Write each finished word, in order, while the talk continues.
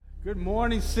Good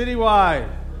morning, Citywide.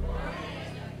 Good morning.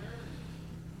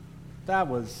 That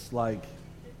was like,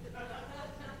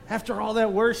 after all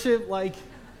that worship, like,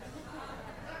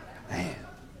 man.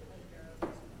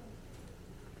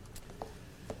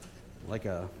 Like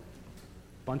a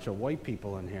bunch of white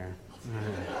people in here.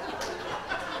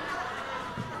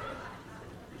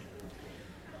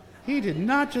 He did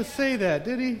not just say that,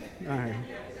 did he? All right.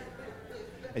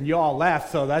 And you all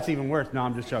laughed, so that's even worse. No,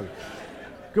 I'm just joking.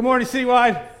 Good morning,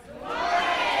 Citywide.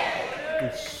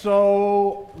 It's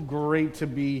so great to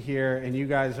be here, and you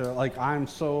guys are like, I'm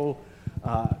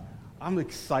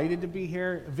excited to be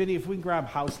here. Vinny, if we can grab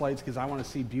house lights, because I want to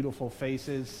see beautiful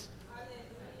faces.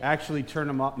 Actually, turn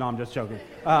them up. No, I'm just joking.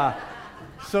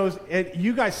 So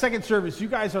you guys, second service, you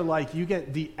guys are like, you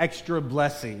get the extra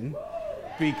blessing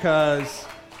because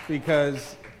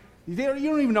you don't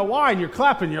even know why, and you're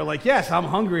clapping. You're like, yes, I'm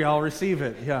hungry. I'll receive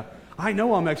it. Yeah, I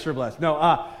know I'm extra blessed.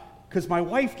 No, because my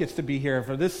wife gets to be here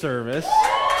for this service.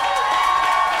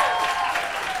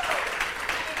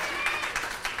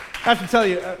 I have to tell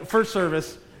you, first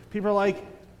service, people are like,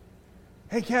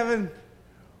 hey, Kevin,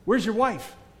 where's your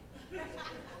wife?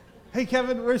 Hey,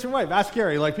 Kevin, where's your wife? Ask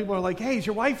Gary. Like, people are like, hey, is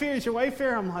your wife here? Is your wife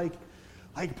here? I'm like,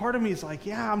 part of me is like,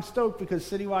 yeah, I'm stoked because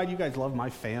Citywide, you guys love my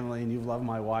family and you love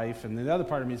my wife. And the other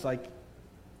part of me is like,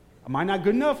 am I not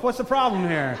good enough? What's the problem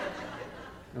here?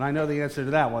 And I know the answer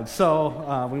to that one,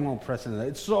 so we won't press into that.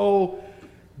 It's so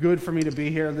good for me to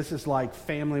be here. This is like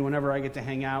family. Whenever I get to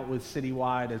hang out with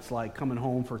Citywide, it's like coming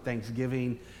home for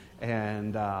Thanksgiving,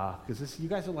 and because you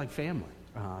guys are like family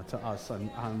to us.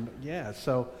 Yeah,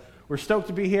 so we're stoked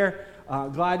to be here.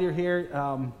 Glad you're here.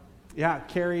 Yeah,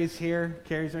 Carrie's here.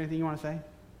 Carrie, is there anything you want to say?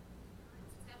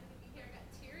 Just happy to be here. I got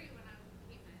teary when I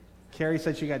came in. Carrie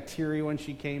said she got teary when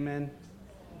she came in.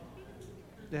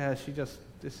 Yeah,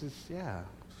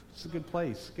 it's a good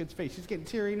place, good space. She's getting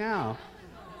teary now.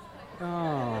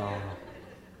 Oh,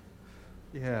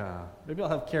 yeah. Maybe I'll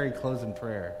have Carrie close in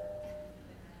prayer.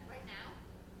 Right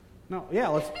now? No, yeah.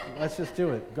 Let's just do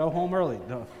it. Go home early.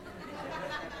 No.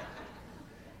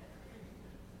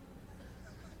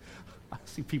 I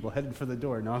see people heading for the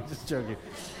door. No, I'm just joking.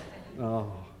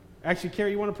 Oh, actually,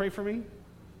 Carrie, you want to pray for me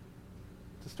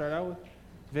to start out with?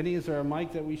 Vinny, is there a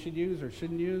mic that we should use or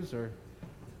shouldn't use, or?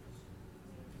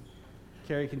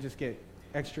 Carrie can just get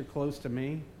extra close to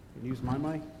me and use my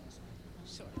mic.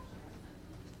 Sure.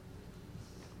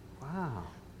 Wow.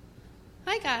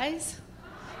 Hi, guys.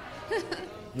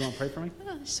 You want to pray for me?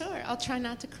 Oh, sure. I'll try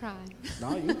not to cry.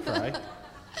 No, you cry.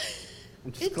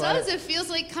 It does. It feels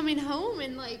like coming home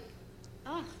and like,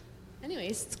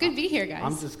 anyways, it's good to be here, guys.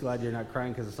 I'm just glad you're not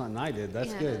crying because it's something I did.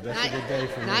 That's good. That's a good day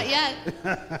for me. Not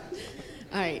yet.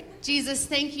 All right. Jesus,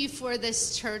 thank you for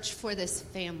this church, for this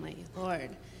family,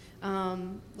 Lord.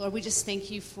 Lord, we just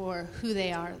thank you for who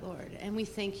they are, Lord. And we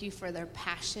thank you for their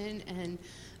passion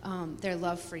and their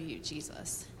love for you,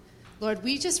 Jesus. Lord,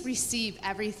 we just receive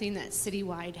everything that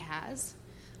Citywide has,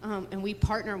 and we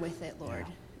partner with it, Lord.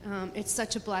 It's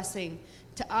such a blessing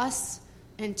to us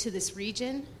and to this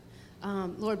region.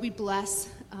 Lord, we bless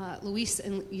Luis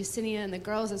and Yesenia and the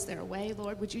girls as they're away.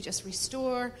 Lord, would you just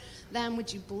restore them?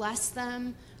 Would you bless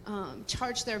them?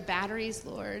 Charge their batteries,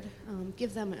 Lord.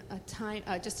 Give them a time,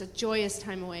 just a joyous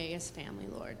time away as family,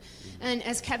 Lord. And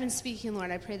as Kevin's speaking, Lord,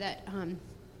 I pray that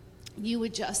you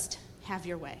would just have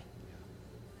your way.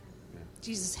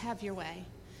 Jesus, have your way.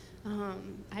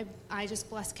 I just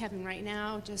bless Kevin right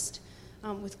now, just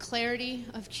with clarity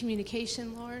of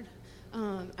communication, Lord.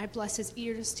 I bless his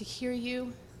ears to hear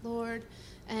you, Lord.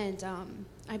 And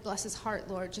I bless his heart,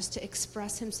 Lord, just to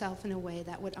express himself in a way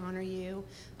that would honor you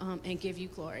and give you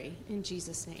glory. In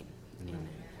Jesus' name, amen.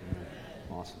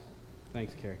 Awesome.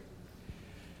 Thanks, Carrie.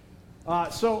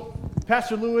 So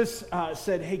Pastor Lewis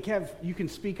said, hey, Kev, you can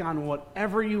speak on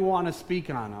whatever you want to speak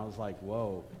on. I was like,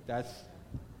 whoa, that's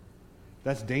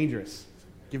dangerous,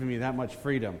 giving me that much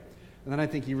freedom. And then I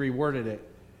think he reworded it.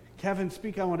 Kevin,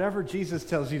 speak on whatever Jesus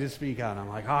tells you to speak on. I'm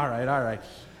like, all right.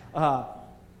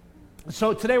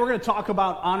 So today we're going to talk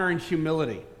about honor and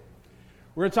humility.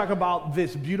 We're going to talk about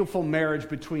this beautiful marriage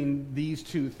between these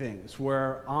two things,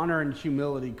 where honor and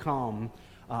humility come,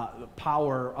 the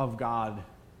power of God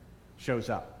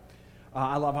shows up.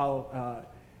 I love how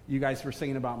you guys were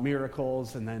singing about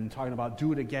miracles and then talking about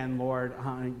do it again, Lord.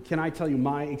 Can I tell you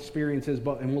my experiences,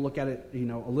 and we'll look at it,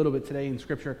 a little bit today in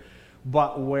Scripture,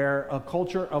 but where a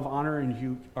culture of honor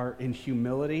and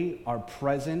humility are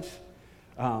present,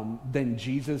 then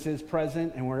Jesus is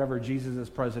present, and wherever Jesus is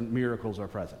present, miracles are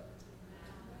present.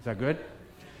 Is that good?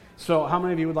 So how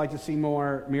many of you would like to see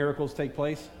more miracles take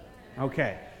place?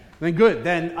 Okay. Then good.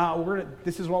 Then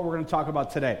this is what we're going to talk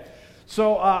about today.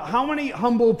 So how many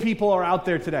humble people are out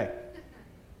there today?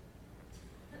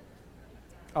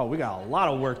 Oh, we got a lot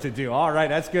of work to do. All right,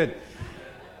 that's good.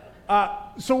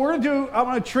 So I'm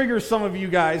going to trigger some of you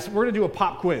guys. We're going to do a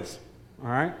pop quiz, all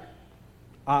right?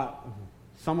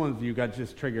 Some of you got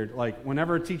just triggered. Like,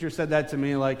 whenever a teacher said that to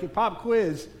me, like, a pop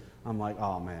quiz, I'm like,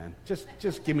 oh, man, just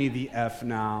give me the F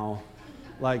now.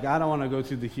 Like, I don't want to go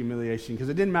through the humiliation, because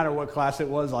it didn't matter what class it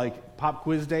was. Like, pop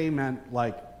quiz day meant,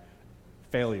 like,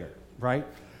 failure, right?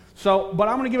 So, but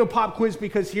I'm going to give a pop quiz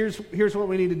because here's what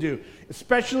we need to do.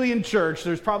 Especially in church,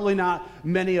 there's probably not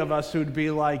many of us who'd be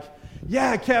like,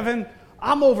 yeah, Kevin,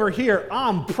 I'm over here.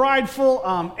 I'm prideful.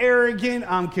 I'm arrogant.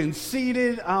 I'm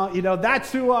conceited.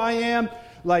 That's who I am.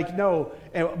 Like, no.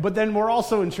 But then we're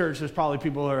also in church. There's probably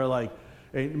people who are like,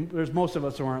 there's most of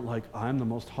us who aren't like, I'm the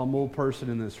most humble person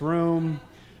in this room.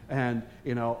 And,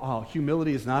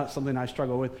 humility is not something I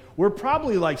struggle with. We're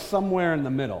probably like somewhere in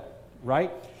the middle,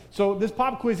 right? So this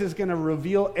pop quiz is going to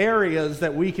reveal areas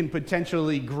that we can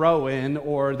potentially grow in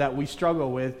or that we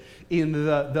struggle with in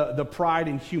the pride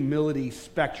and humility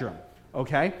spectrum,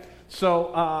 okay?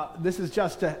 So this is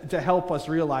just to help us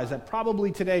realize that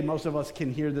probably today most of us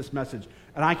can hear this message.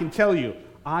 And I can tell you,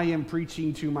 I am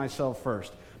preaching to myself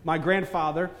first. My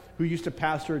grandfather, who used to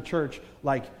pastor a church,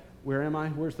 like, where am I?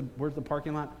 Where's the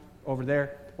parking lot? Over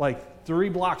there. Like 3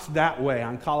 blocks that way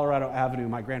on Colorado Avenue.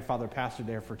 My grandfather pastored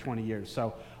there for 20 years.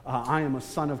 So I am a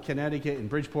son of Connecticut in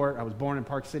Bridgeport. I was born in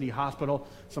Park City Hospital.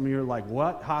 Some of you are like,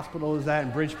 what hospital is that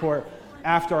in Bridgeport?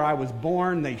 After I was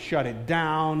born, they shut it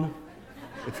down.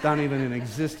 It's not even in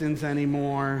existence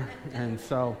anymore. And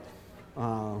so,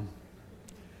 I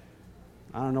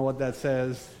don't know what that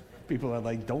says. People are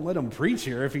like, don't let him preach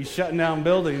here if he's shutting down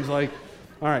buildings. Like,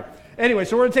 all right. Anyway,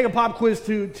 so we're going to take a pop quiz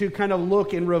to kind of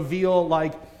look and reveal,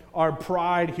 like, our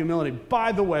pride, humility.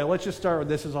 By the way, let's just start with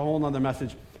this as a whole other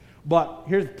message. But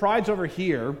here's pride's over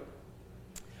here.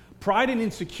 Pride and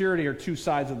insecurity are 2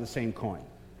 sides of the same coin.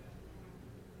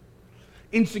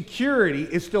 Insecurity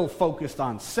is still focused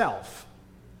on self,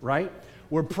 right?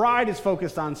 Where pride is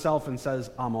focused on self and says,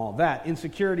 I'm all that.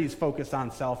 Insecurity is focused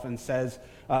on self and says,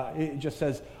 it just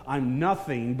says, I'm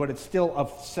nothing, but it's still a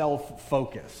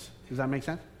self-focus. Does that make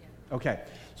sense? Yeah. Okay.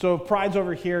 So pride's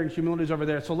over here and humility's over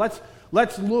there. So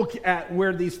let's look at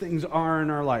where these things are in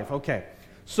our life. Okay.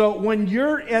 So when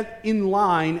you're in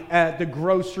line at the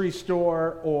grocery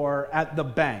store or at the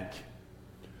bank,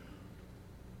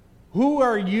 who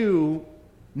are you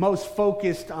most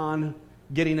focused on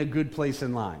getting a good place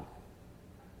in line?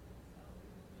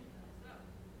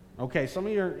 Okay, some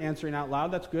of you are answering out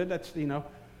loud. That's good. That's,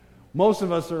 most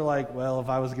of us are like, well, if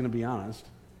I was going to be honest,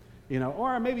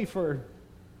 or maybe for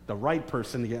the right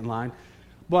person to get in line.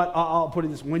 But I'll put it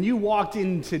this: when you walked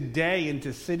in today into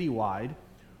Citywide,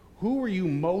 who were you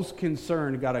most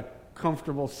concerned got a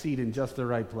comfortable seat in just the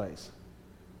right place?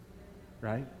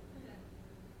 Right?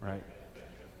 Right.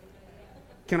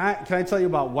 Can I tell you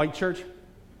about White Church?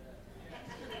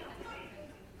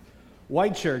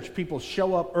 White Church, people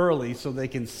show up early so they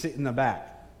can sit in the back.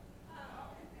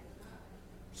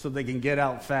 So they can get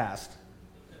out fast.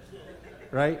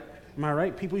 Right? Am I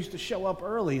right? People used to show up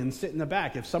early and sit in the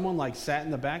back. If someone sat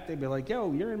in the back, they'd be like,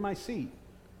 yo, you're in my seat.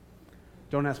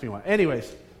 Don't ask me why.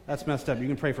 Anyways, that's messed up. You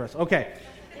can pray for us. Okay.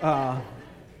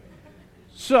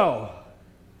 So,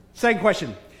 second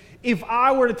question. If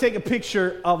I were to take a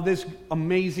picture of this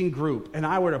amazing group and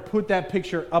I were to put that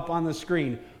picture up on the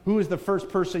screen, who is the first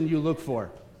person you look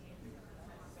for?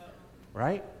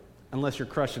 Right? Unless you're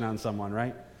crushing on someone,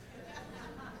 right?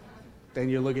 Then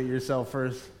you look at yourself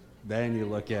first. Then you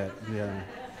look at, and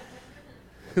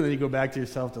then you go back to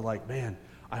yourself to man,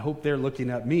 I hope they're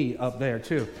looking at me up there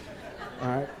too. All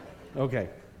right? Okay.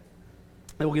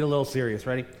 Then we'll get a little serious.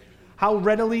 Ready? How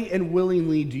readily and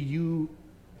willingly do you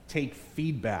take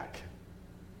feedback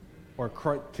or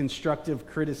constructive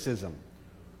criticism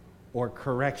or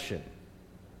correction?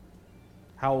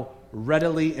 How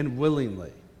readily and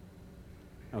willingly?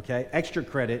 Okay? Extra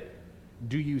credit,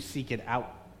 do you seek it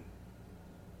out?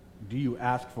 Do you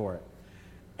ask for it?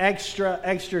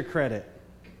 Extra credit.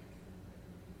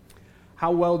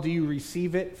 How well do you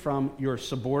receive it from your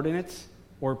subordinates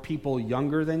or people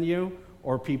younger than you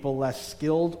or people less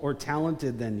skilled or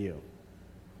talented than you?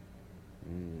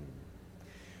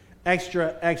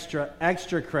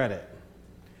 Extra credit.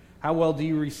 How well do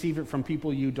you receive it from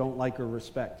people you don't like or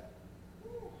respect?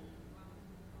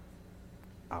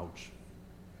 Ouch.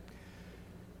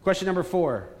 Question number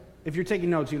 4. If you're taking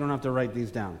notes, you don't have to write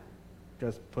these down.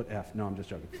 Just put F. No, I'm just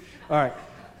joking. All right.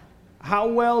 How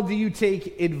well do you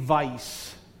take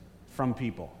advice from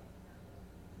people?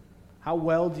 How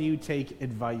well do you take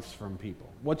advice from people?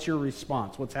 What's your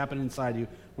response? What's happening inside you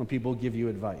when people give you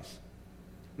advice?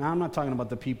 Now, I'm not talking about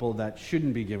the people that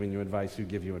shouldn't be giving you advice who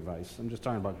give you advice. I'm just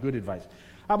talking about good advice.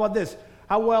 How about this?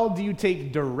 How well do you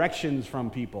take directions from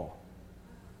people?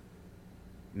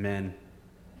 Men.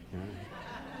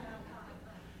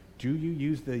 Do you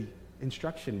use the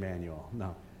instruction manual?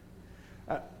 No.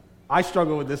 I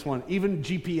struggle with this one. Even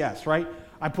GPS, right?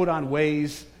 I put on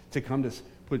Waze to come to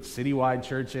put Citywide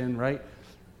Church in, right?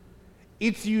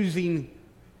 It's using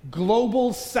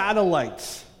global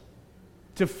satellites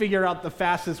to figure out the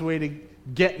fastest way to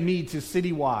get me to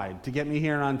Citywide, to get me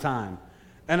here on time.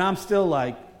 And I'm still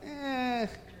like,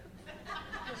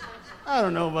 I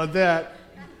don't know about that.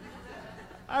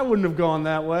 I wouldn't have gone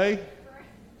that way.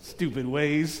 Stupid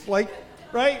Waze, like,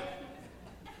 right?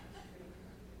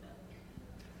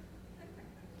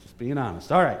 Just being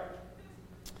honest. All right.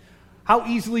 How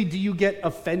easily do you get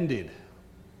offended?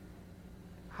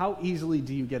 How easily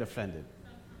do you get offended?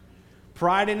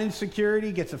 Pride and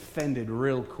insecurity gets offended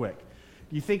real quick.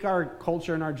 Do you think our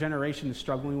culture and our generation is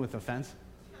struggling with offense?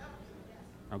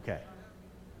 Okay.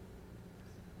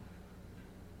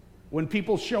 When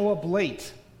people show up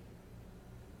late,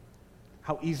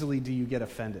 how easily do you get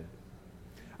offended?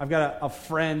 I've got a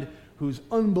friend who's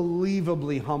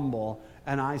unbelievably humble,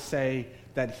 and I say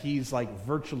that he's like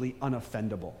virtually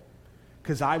unoffendable.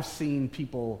 Because I've seen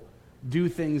people do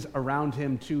things around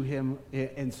him, to him,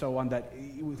 and so on that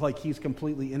like he's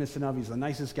completely innocent of. He's the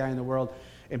nicest guy in the world,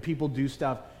 and people do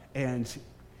stuff, and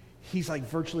he's like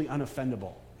virtually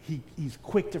unoffendable. He's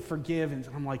quick to forgive, and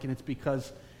I'm like, and it's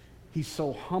because he's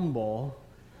so humble,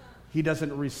 he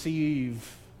doesn't receive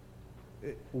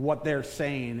what they're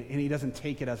saying, and he doesn't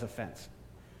take it as offense,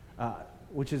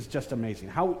 which is just amazing.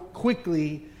 How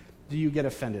quickly do you get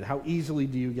offended? How easily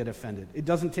do you get offended? It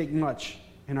doesn't take much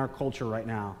in our culture right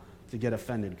now to get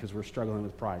offended because we're struggling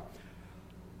with pride.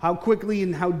 How quickly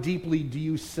and how deeply do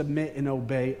you submit and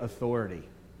obey authority,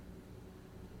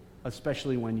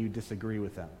 especially when you disagree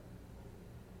with them?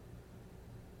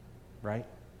 Right?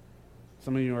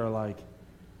 Some of you are like,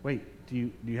 wait,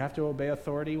 do you have to obey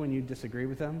authority when you disagree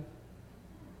with them?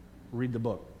 Read the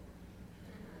book.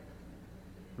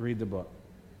 Read the book.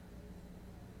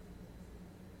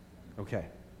 Okay.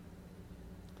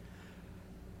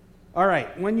 All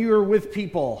right, when you're with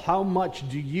people, how much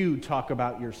do you talk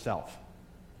about yourself?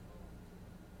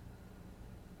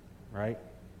 Right?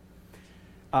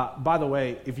 By the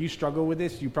way, if you struggle with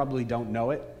this, you probably don't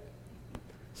know it.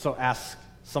 So ask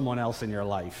someone else in your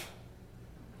life.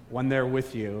 When they're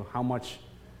with you, how much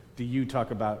do you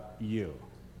talk about you?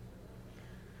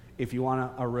 If you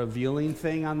want a revealing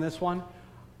thing on this one,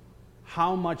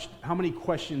 how many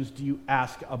questions do you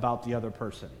ask about the other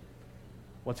person?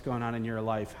 What's going on in your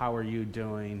life? How are you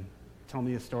doing? Tell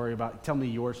me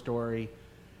your story.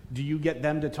 Do you get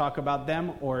them to talk about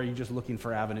them, or are you just looking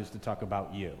for avenues to talk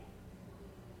about you?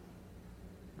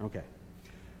 Okay.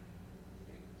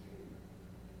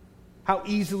 How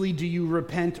easily do you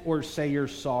repent or say you're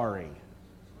sorry?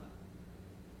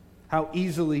 How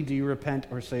easily do you repent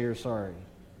or say you're sorry?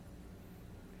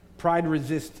 Pride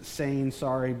resists saying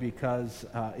sorry because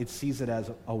it sees it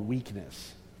as a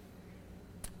weakness.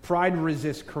 Pride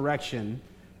resists correction.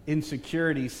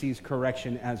 Insecurity sees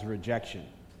correction as rejection.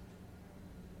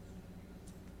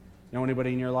 Know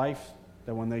anybody in your life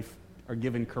that when they are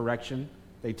given correction,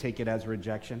 they take it as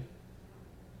rejection?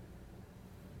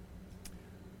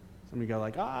 Some of you go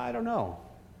like, I don't know.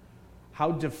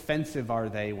 How defensive are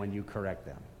they when you correct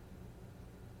them?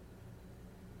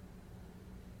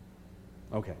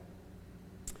 Okay.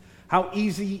 How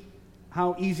easy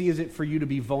is it for you to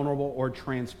be vulnerable or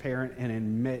transparent and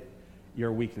admit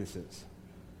your weaknesses?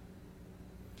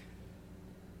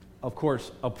 Of course,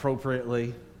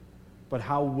 appropriately, but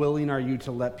how willing are you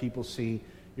to let people see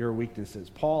your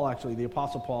weaknesses? The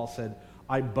Apostle Paul said,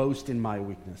 I boast in my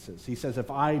weaknesses. He says,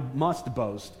 if I must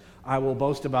boast, I will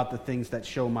boast about the things that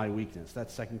show my weakness.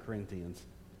 That's 2 Corinthians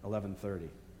 11:30.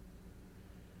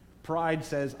 Pride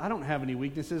says, I don't have any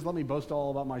weaknesses. Let me boast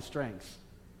all about my strengths.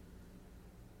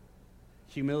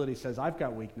 Humility says, I've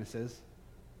got weaknesses,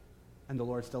 and the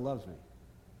Lord still loves me.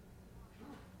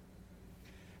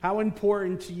 How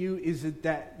important to you is it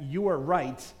that you are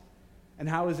right, and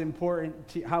how important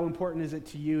is it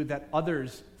to you that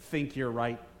others think you're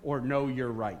right or know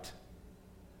you're right?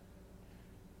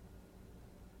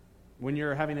 When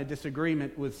you're having a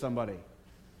disagreement with somebody,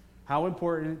 how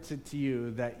important is it to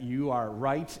you that you are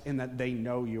right and that they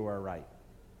know you are right?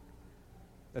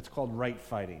 That's called right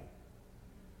fighting.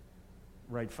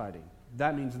 Right fighting.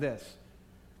 That means this,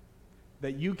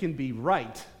 that you can be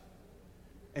right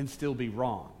and still be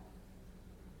wrong.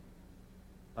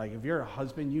 Like, if you're a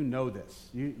husband, you know this.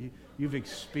 You've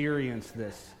experienced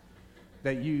this.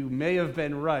 That you may have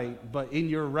been right, but in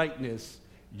your rightness,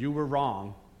 you were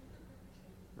wrong.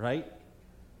 Right?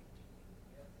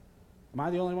 Am I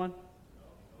the only one?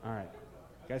 All right.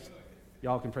 Guys,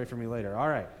 y'all can pray for me later. All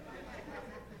right.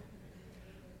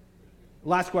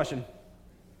 Last question.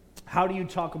 How do you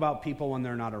talk about people when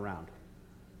they're not around?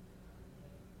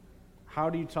 How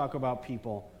do you talk about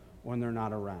people when they're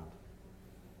not around?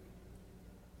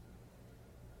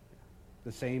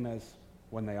 The same as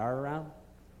when they are around,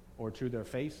 or to their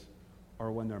face,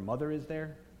 or when their mother is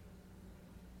there?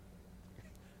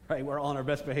 Right? We're all on our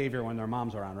best behavior when their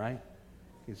mom's around, right?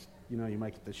 Because, you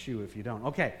might get the shoe if you don't.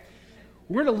 Okay.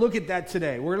 We're going to look at that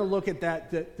today. We're going to look at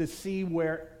that to see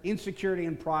where insecurity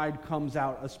and pride comes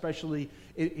out, especially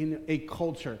in a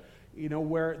culture,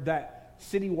 where that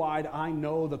citywide, I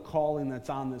know the calling that's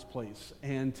on this place.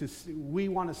 And we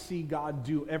want to see God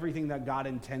do everything that God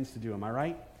intends to do. Am I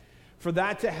right? For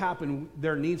that to happen,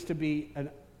 there needs to be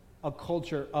a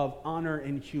culture of honor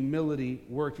and humility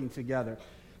working together.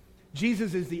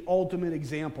 Jesus is the ultimate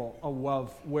example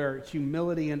of where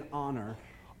humility and honor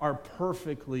are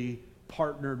perfectly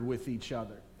partnered with each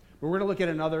other. But we're going to look at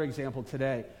another example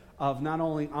today of not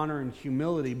only honor and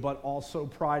humility, but also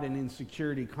pride and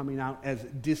insecurity coming out as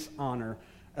dishonor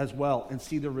as well, and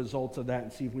see the results of that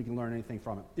and see if we can learn anything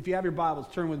from it. If you have your Bibles,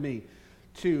 turn with me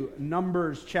to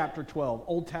Numbers chapter 12.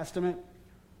 Old Testament,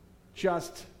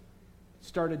 just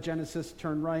started Genesis,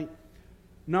 turn right.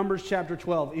 Numbers chapter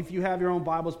 12. If you have your own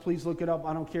Bibles, please look it up.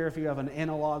 I don't care if you have an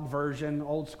analog version,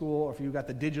 old school, or if you've got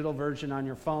the digital version on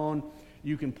your phone.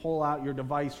 You can pull out your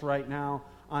device right now.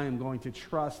 I am going to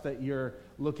trust that you're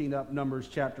looking up Numbers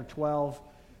chapter 12.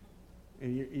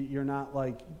 You're not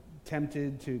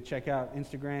tempted to check out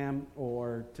Instagram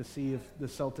or to see if the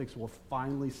Celtics will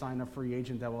finally sign a free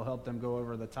agent that will help them go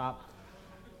over the top.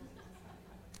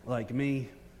 Like me,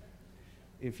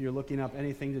 if you're looking up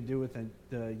anything to do with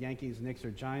the Yankees, Knicks, or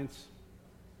Giants,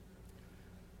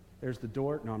 there's the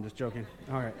door. No, I'm just joking.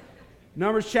 All right.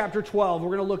 Numbers chapter 12, we're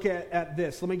going to look at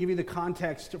this. Let me give you the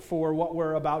context for what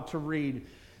we're about to read.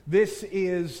 This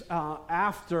is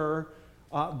after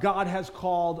God has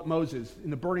called Moses in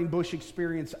the burning bush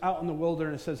experience out in the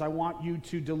wilderness. Says, I want you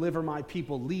to deliver my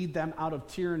people, lead them out of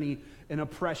tyranny and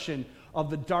oppression, of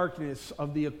the darkness,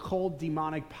 of the occult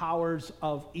demonic powers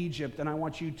of Egypt. And I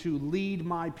want you to lead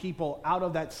my people out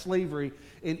of that slavery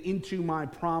and into my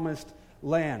promised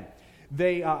land.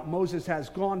 Moses has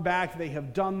gone back. They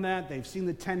have done that. They've seen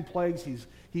the 10 plagues.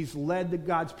 He's led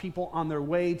God's people on their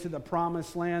way to the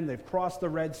promised land. They've crossed the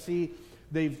Red Sea.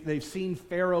 They've seen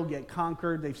Pharaoh get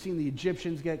conquered. They've seen the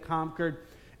Egyptians get conquered.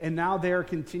 And now they're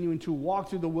continuing to walk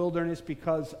through the wilderness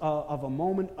because of a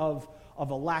moment of a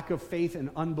lack of faith and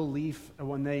unbelief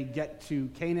when they get to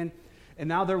Canaan. And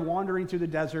now they're wandering through the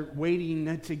desert,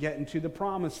 waiting to get into the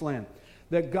promised land.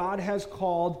 That God has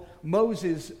called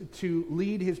Moses to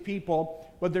lead his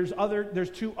people, but there's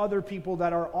two other people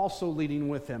that are also leading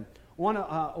with him. One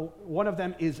of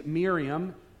them is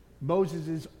Miriam,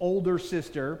 Moses' older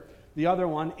sister. The other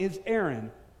one is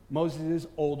Aaron, Moses'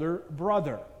 older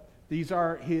brother. These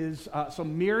are so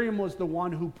Miriam was the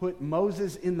one who put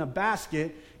Moses in the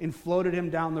basket and floated him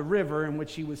down the river, in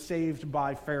which he was saved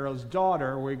by Pharaoh's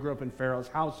daughter, where he grew up in Pharaoh's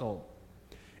household.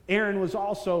 Aaron was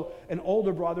also an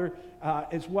older brother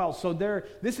as well. So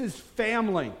this is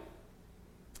family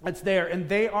that's there, and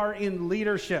they are in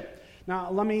leadership. Now,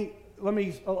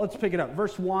 let's pick it up.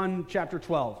 Verse 1, chapter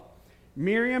 12.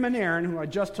 Miriam and Aaron, who I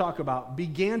just talked about,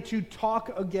 began to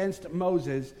talk against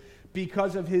Moses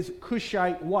because of his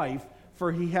Cushite wife,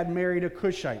 for he had married a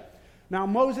Cushite. Now,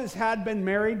 Moses had been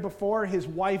married before. His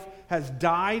wife has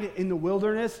died in the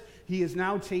wilderness. He has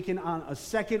now taken on a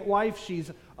second wife.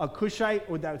 She's a Cushite,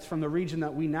 or that's from the region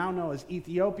that we now know as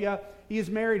Ethiopia. He has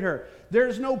married her.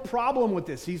 There's no problem with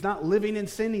this. He's not living in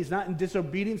sin. He's not in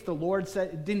disobedience. The Lord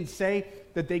didn't say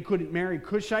that they couldn't marry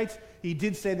Cushites. He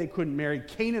did say they couldn't marry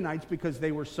Canaanites because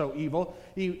they were so evil.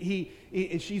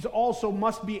 She's also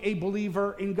must be a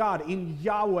believer in God, in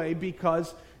Yahweh,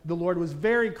 because the Lord was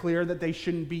very clear that they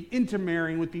shouldn't be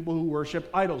intermarrying with people who worship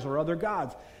idols or other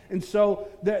gods. And so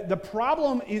the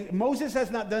problem is Moses has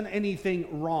not done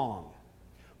anything wrong.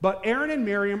 But Aaron and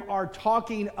Miriam are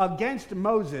talking against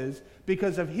Moses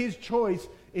because of his choice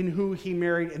in who he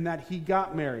married and that he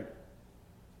got married.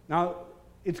 Now,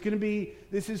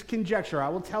 this is conjecture. I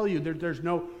will tell you there's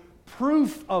no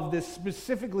proof of this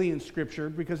specifically in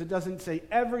Scripture because it doesn't say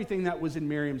everything that was in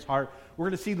Miriam's heart. We're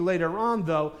going to see later on,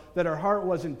 though, that her heart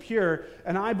wasn't pure.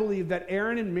 And I believe that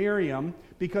Aaron and Miriam,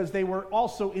 because they were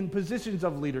also in positions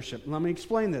of leadership. Let me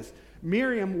explain this.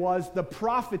 Miriam was the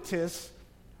prophetess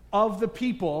of the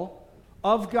people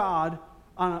of God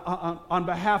on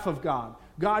behalf of God.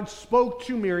 God spoke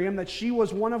to Miriam that she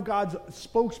was one of God's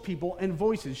spokespeople and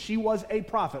voices. She was a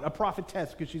prophet, a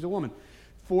prophetess, because she's a woman,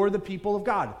 for the people of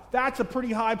God. That's a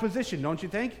pretty high position, don't you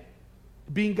think?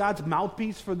 Being God's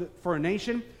mouthpiece for a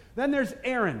nation. Then there's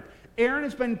Aaron. Aaron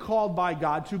has been called by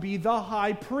God to be the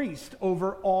high priest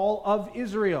over all of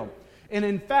Israel. And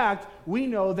in fact, we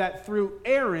know that through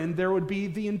Aaron, there would be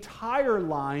the entire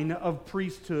line of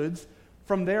priesthoods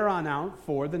from there on out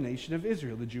for the nation of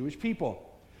Israel, the Jewish people.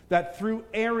 That through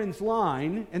Aaron's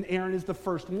line, and Aaron is the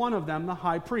first one of them, the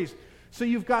high priest. So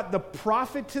you've got the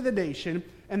prophet to the nation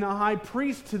and the high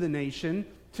priest to the nation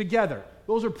together.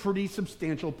 Those are pretty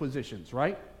substantial positions,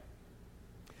 right?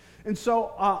 And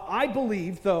so I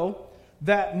believe, though,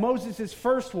 that Moses'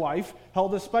 first wife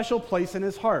held a special place in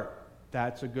his heart.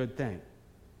 That's a good thing.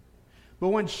 But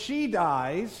when she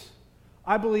dies,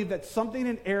 I believe that something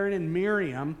in Aaron and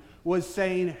Miriam was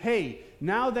saying, hey,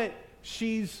 now that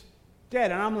she's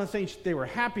dead, and I'm not saying they were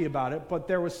happy about it, but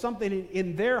there was something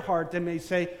in their heart that may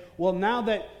say, well, now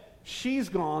that she's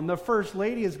gone, the first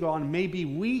lady is gone, maybe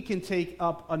we can take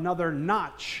up another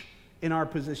notch in our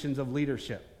positions of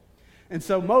leadership. And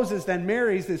so Moses then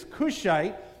marries this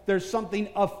Cushite. There's something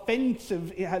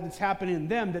offensive that's happening in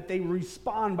them that they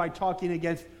respond by talking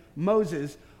against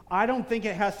Moses. I don't think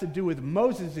it has to do with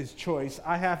Moses' choice.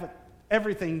 I have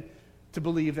everything to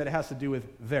believe that it has to do with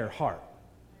their heart.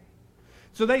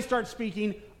 So they start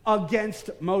speaking against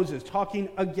Moses, talking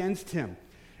against him.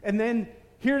 And then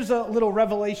here's a little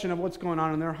revelation of what's going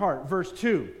on in their heart. Verse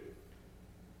 2,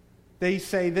 they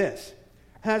say this,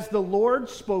 has the Lord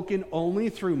spoken only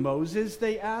through Moses,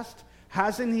 they asked?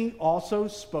 Hasn't he also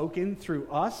spoken through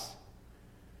us?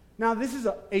 Now, this is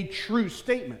a true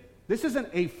statement. This isn't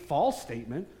a false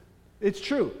statement. It's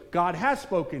true. God has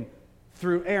spoken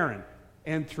through Aaron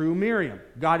and through Miriam.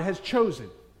 God has chosen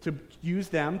to use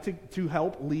them to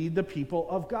help lead the people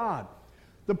of God.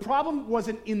 The problem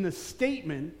wasn't in the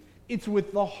statement, it's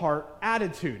with the heart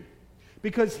attitude.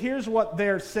 Because here's what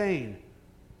they're saying.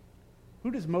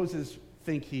 Who does Moses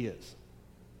think he is?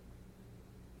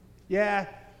 Yeah,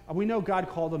 we know God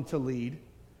called him to lead,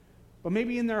 but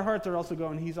maybe in their heart they're also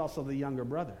going, he's also the younger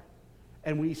brother,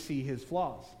 and we see his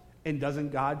flaws. And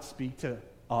doesn't God speak to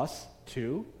us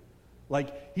too?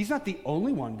 Like, he's not the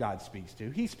only one God speaks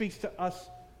to. He speaks to us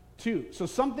too. So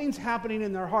something's happening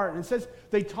in their heart, and it says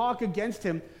they talk against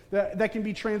him. That can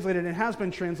be translated, and has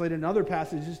been translated in other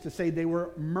passages to say they were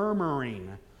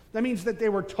murmuring. That means that they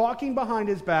were talking behind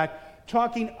his back,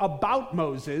 talking about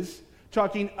Moses,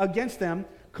 talking against them,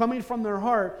 coming from their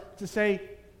heart to say,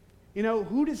 you know,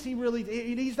 who does he really,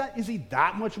 is he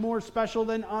that much more special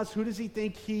than us? Who does he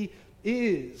think he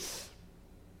is?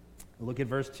 Look at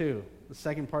verse 2. The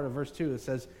second part of verse 2, it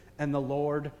says, and the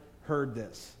Lord heard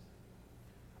this.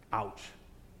 Ouch.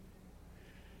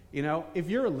 You know, if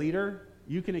you're a leader,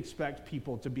 you can expect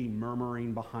people to be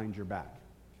murmuring behind your back.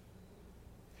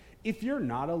 If you're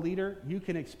not a leader, you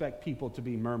can expect people to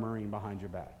be murmuring behind your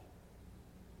back.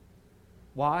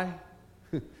 Why?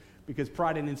 Because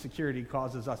pride and insecurity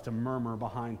causes us to murmur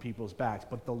behind people's backs.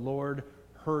 But the Lord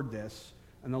heard this,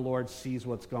 and the Lord sees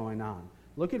what's going on.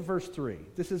 Look at verse 3.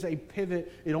 This is a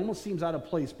pivot. It almost seems out of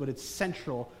place, but it's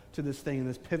central to this thing,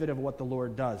 this pivot of what the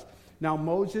Lord does. Now,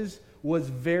 Moses was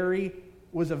a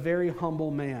very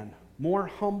humble man, more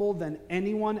humble than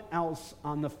anyone else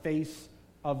on the face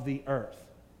of the earth.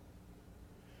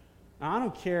 Now, I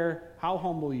don't care how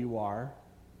humble you are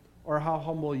or how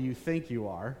humble you think you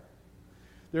are.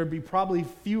 There would be probably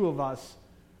few of us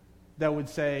that would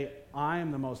say, I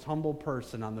am the most humble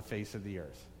person on the face of the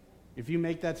earth. If you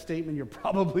make that statement, you're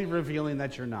probably revealing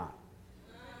that you're not.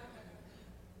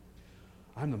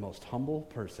 I'm the most humble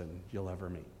person you'll ever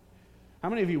meet. How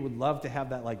many of you would love to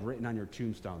have that like written on your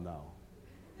tombstone, though?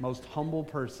 Most humble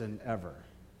person ever.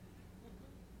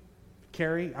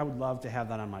 Carrie, I would love to have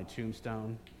that on my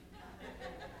tombstone.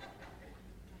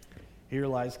 Here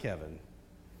lies Kevin,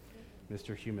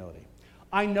 Mr. Humility.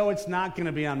 I know it's not going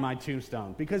to be on my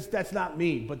tombstone because that's not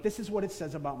me, but this is what it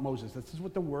says about Moses. This is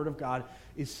what the Word of God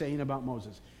is saying about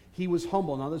Moses. He was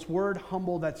humble. Now, this word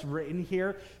humble that's written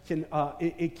here,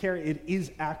 it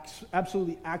is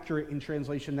absolutely accurate in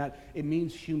translation that it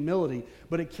means humility,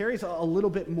 but it carries a little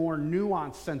bit more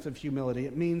nuanced sense of humility.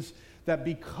 It means that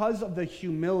because of the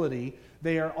humility,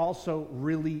 they are also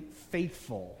really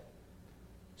faithful.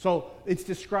 So it's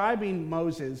describing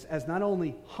Moses as not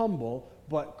only humble,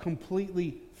 but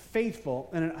completely faithful.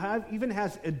 And it even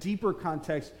has a deeper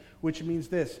context, which means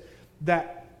this,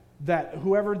 that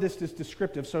whoever this is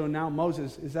descriptive, so now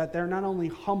Moses, is that they're not only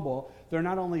humble, they're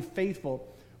not only faithful,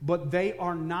 but they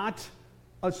are not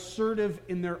assertive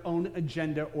in their own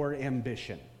agenda or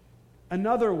ambition. In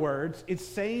other words, it's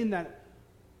saying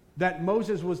that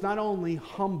Moses was not only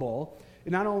humble,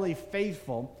 not only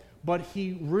faithful, but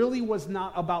he really was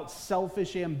not about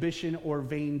selfish ambition or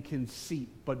vain conceit,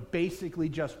 but basically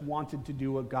just wanted to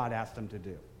do what God asked him to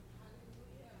do.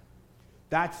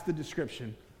 That's the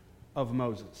description of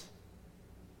Moses.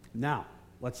 Now,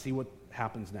 let's see what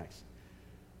happens next.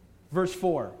 Verse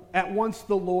 4, at once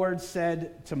the Lord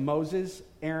said to Moses,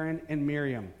 Aaron, and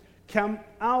Miriam, come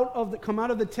out of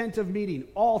the tent of meeting,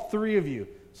 all three of you.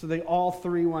 So they all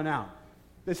three went out.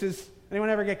 Anyone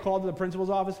ever get called to the principal's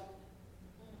office?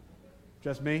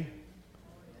 Just me?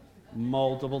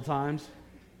 Multiple times.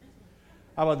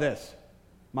 How about this?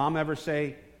 Mom ever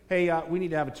say, hey, we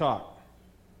need to have a talk?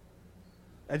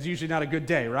 That's usually not a good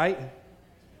day, right?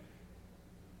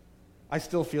 I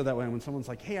still feel that way when someone's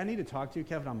like, hey, I need to talk to you,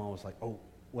 Kevin. I'm always like, oh,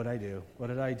 what'd I do? What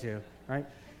did I do? Right?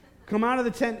 Come out of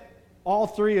the tent, all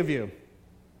three of you.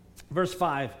 Verse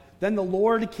 5, then the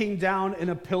Lord came down in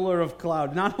a pillar of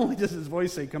cloud. Not only does his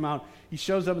voice say come out, he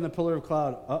shows up in the pillar of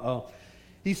cloud.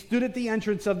 He stood at the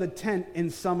entrance of the tent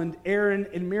and summoned Aaron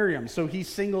and Miriam. So he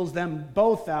singles them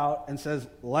both out and says,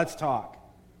 let's talk.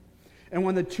 And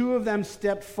when the two of them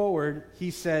stepped forward,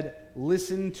 he said,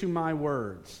 listen to my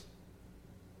words.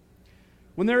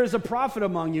 When there is a prophet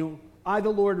among you, I, the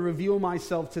Lord, reveal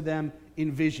myself to them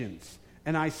in visions,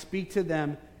 and I speak to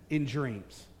them in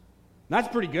dreams. That's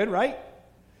pretty good, right?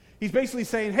 He's basically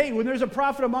saying, hey, when there's a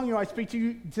prophet among you, I speak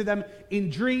to them in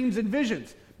dreams and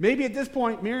visions. Maybe at this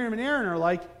point, Miriam and Aaron are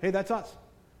like, hey, that's us.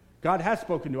 God has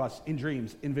spoken to us in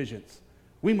dreams, in visions.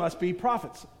 We must be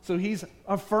prophets. So he's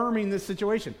affirming this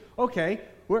situation. Okay,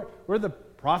 we're the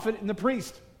prophet and the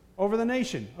priest over the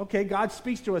nation. Okay, God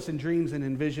speaks to us in dreams and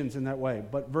in visions in that way.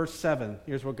 But verse 7,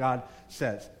 here's what God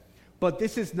says. But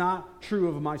this is not true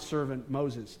of my servant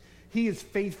Moses. He is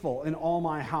faithful in all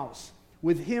my house.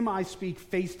 With him I speak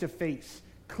face to face,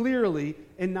 clearly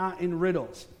and not in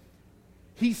riddles.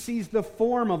 He sees the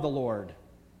form of the Lord.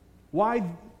 Why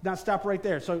not stop right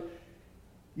there? So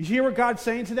you hear what God's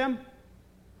saying to them?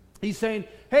 He's saying,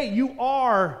 hey, you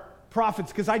are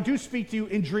prophets because I do speak to you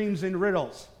in dreams and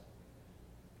riddles.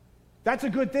 That's a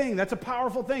good thing. That's a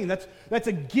powerful thing. That's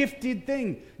a gifted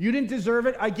thing. You didn't deserve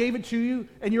it. I gave it to you,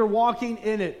 and you're walking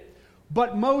in it.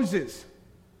 But Moses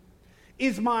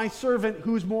is my servant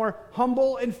who's more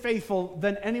humble and faithful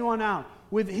than anyone else.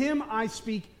 With him I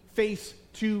speak face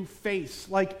to face,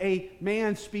 like a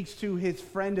man speaks to his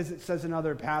friend, as it says in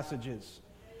other passages.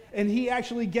 And he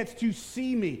actually gets to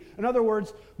see me. In other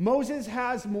words, Moses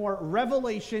has more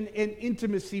revelation and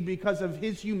intimacy because of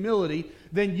his humility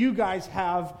than you guys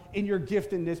have in your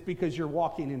giftedness because you're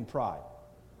walking in pride.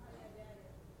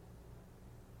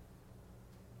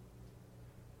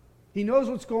 He knows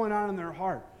what's going on in their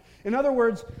heart. In other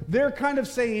words, they're kind of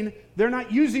saying, they're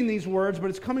not using these words, but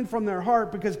it's coming from their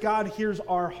heart because God hears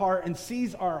our heart and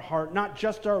sees our heart, not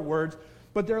just our words.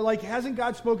 But they're like, hasn't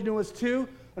God spoken to us too?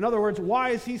 In other words, why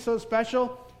is he so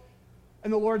special?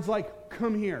 And the Lord's like,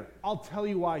 come here. I'll tell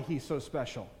you why he's so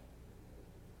special.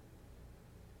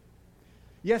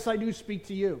 Yes, I do speak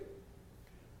to you,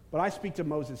 but I speak to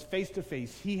Moses face to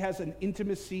face. He has an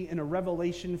intimacy and a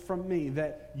revelation from me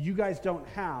that you guys don't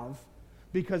have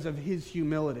because of his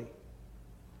humility.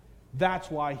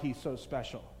 That's why he's so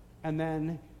special. And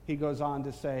then he goes on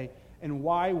to say, and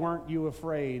why weren't you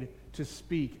afraid to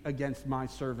speak against my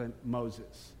servant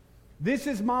Moses? This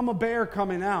is Mama Bear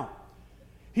coming out.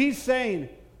 He's saying,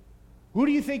 who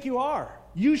do you think you are?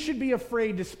 You should be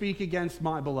afraid to speak against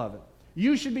my beloved.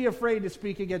 You should be afraid to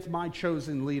speak against my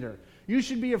chosen leader. You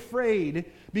should be afraid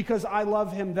because I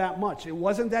love him that much. It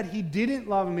wasn't that he didn't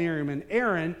love Miriam and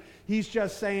Aaron. He's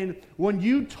just saying, when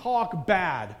you talk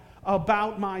bad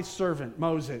about my servant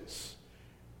Moses,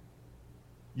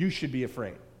 you should be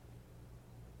afraid.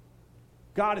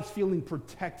 God is feeling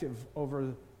protective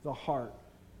over the heart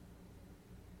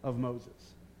of Moses.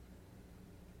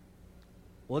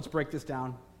 Well, let's break this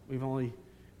down. We've only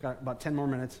got about 10 more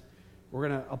minutes. We're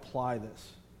going to apply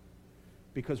this.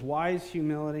 Because why is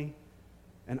humility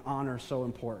and honor so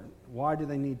important? Why do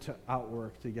they need to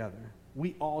outwork together?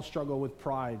 We all struggle with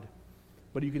pride.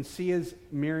 But you can see as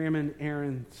Miriam and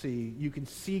Aaron see, you can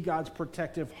see God's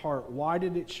protective heart. Why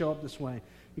did it show up this way?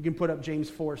 You can put up James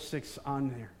 4:6 on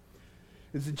there.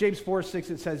 It's in James 4:6,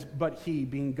 it says, but he,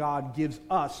 being God, gives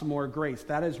us more grace.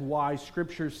 That is why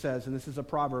Scripture says, and this is a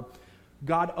proverb,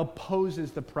 God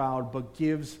opposes the proud, but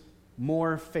gives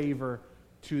more favor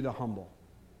to the humble.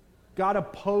 God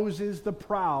opposes the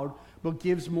proud, but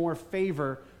gives more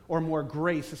favor or more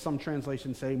grace, as some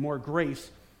translations say, more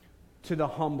grace to the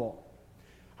humble.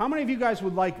 How many of you guys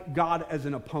would like God as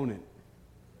an opponent?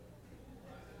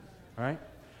 All right?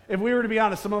 If we were to be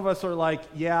honest, some of us are like,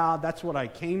 yeah, that's what I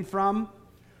came from.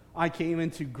 I came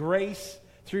into grace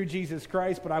through Jesus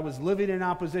Christ, but I was living in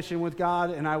opposition with God,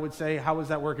 and I would say, how is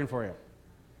that working for you?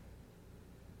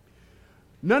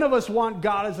 None of us want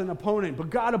God as an opponent, but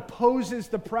God opposes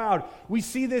the proud. We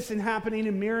see this happening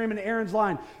in Miriam and Aaron's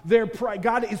line. Their pride,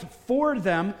 God is for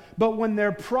them, but when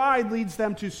their pride leads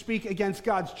them to speak against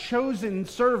God's chosen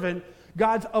servant,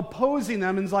 God's opposing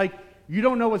them and is like, you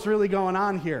don't know what's really going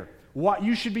on here.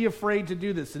 You should be afraid to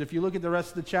do this. And if you look at the rest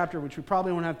of the chapter, which we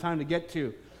probably won't have time to get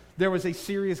to, there was a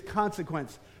serious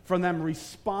consequence from them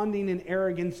responding in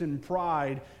arrogance and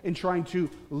pride and trying to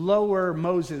lower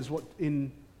Moses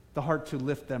in the heart to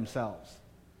lift themselves.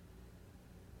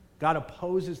 God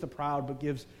opposes the proud but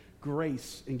gives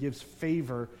grace and gives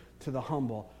favor to the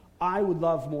humble. I would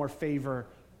love more favor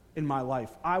in my life.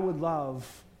 I would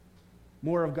love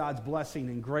more of God's blessing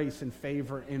and grace and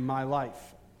favor in my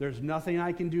life. There's nothing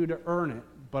I can do to earn it,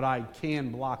 but I can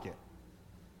block it.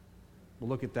 We'll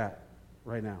look at that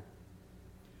right now.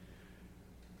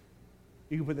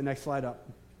 You can put the next slide up.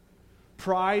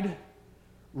 Pride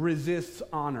resists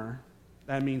honor.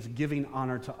 That means giving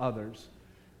honor to others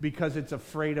because it's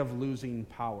afraid of losing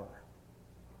power.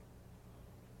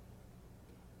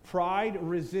 Pride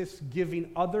resists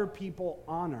giving other people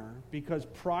honor because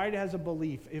pride has a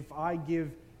belief, if I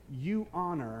give you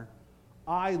honor,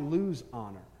 I lose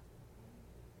honor.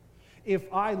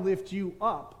 If I lift you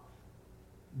up,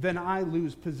 then I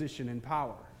lose position and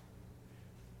power.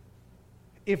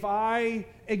 If I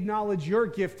acknowledge your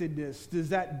giftedness, does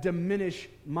that diminish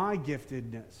my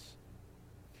giftedness?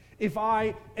 If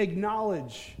I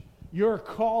acknowledge your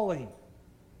calling,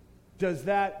 does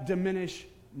that diminish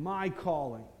my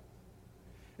calling?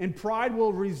 And pride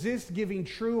will resist giving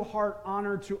true heart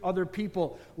honor to other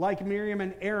people, like Miriam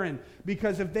and Aaron,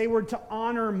 because if they were to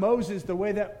honor Moses the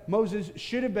way that Moses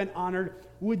should have been honored,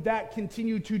 would that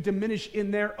continue to diminish in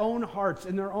their own hearts,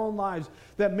 in their own lives,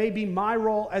 that maybe my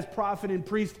role as prophet and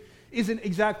priest isn't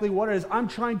exactly what it is. I'm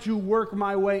trying to work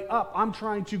my way up. I'm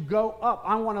trying to go up.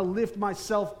 I want to lift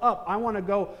myself up. I want to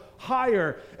go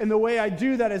higher. And the way I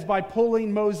do that is by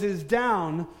pulling Moses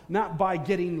down, not by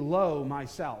getting low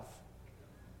myself.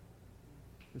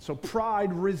 And so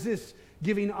pride resists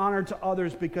giving honor to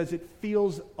others because it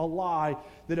feels a lie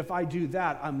that if I do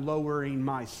that, I'm lowering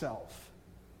myself.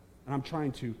 And I'm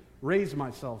trying to raise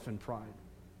myself in pride.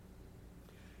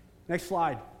 Next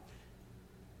slide.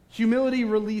 Humility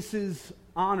releases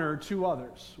honor to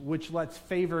others, which lets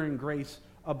favor and grace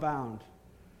abound.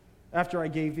 After I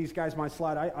gave these guys my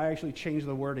slide, I actually changed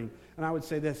the wording. And I would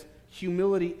say this: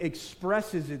 humility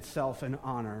expresses itself in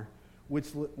honor,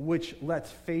 which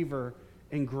lets favor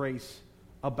and grace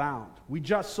abound. We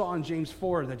just saw in James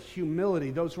 4 that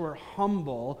humility, those who are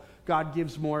humble, God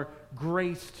gives more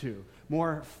grace to,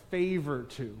 more favor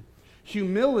to.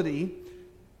 Humility,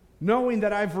 knowing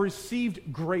that I've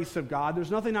received grace of God,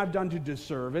 there's nothing I've done to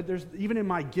deserve it. Even in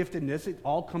my giftedness, it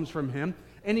all comes from Him.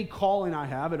 Any calling I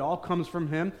have, it all comes from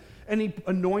Him. Any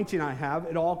anointing I have,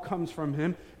 it all comes from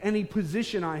Him. Any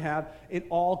position I have, it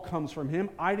all comes from Him.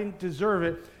 I didn't deserve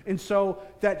it. And so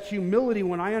that humility,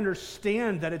 when I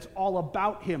understand that it's all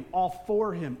about Him, all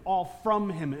for Him, all from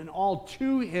Him, and all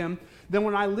to Him, then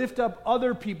when I lift up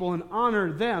other people and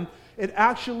honor them, it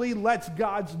actually lets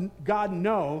God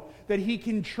know that He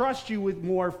can trust you with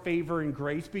more favor and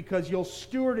grace because you'll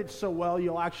steward it so well,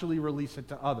 you'll actually release it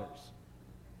to others.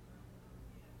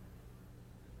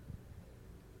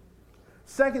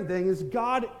 Second thing is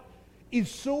God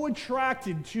is so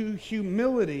attracted to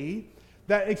humility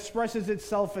that expresses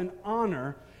itself in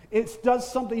honor. It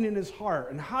does something in His heart.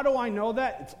 And how do I know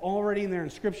that? It's already in there in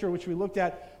Scripture, which we looked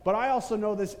at. But I also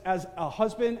know this as a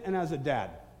husband and as a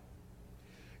dad.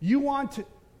 You want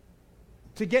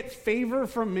to get favor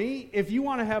from me, if you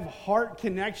want to have heart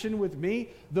connection with me,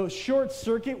 the short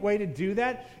circuit way to do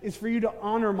that is for you to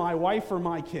honor my wife or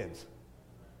my kids.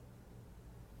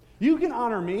 You can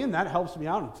honor me, and that helps me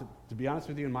out. And to be honest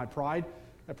with you, in my pride,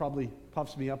 that probably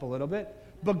puffs me up a little bit.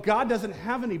 But God doesn't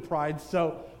have any pride,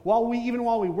 so while we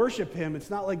worship Him,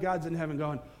 it's not like God's in heaven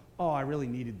going, oh, I really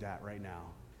needed that right now.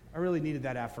 I really needed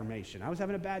that affirmation. I was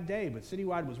having a bad day, but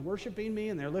Citywide was worshiping me,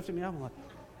 and they're lifting me up. I'm like,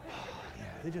 oh, yeah,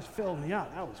 they just filled me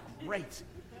up. That was great.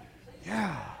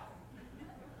 Yeah.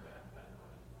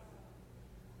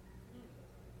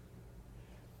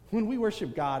 When we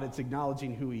worship God, it's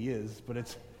acknowledging who He is, but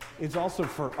it's also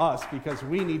for us because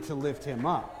we need to lift Him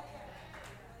up.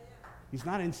 He's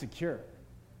not insecure.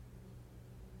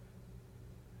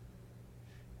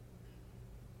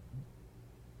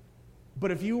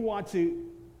 But if you want to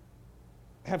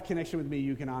have connection with me,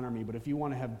 you can honor me. But if you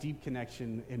want to have deep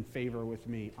connection and favor with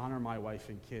me, honor my wife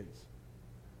and kids.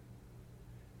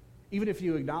 Even if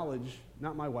you acknowledge,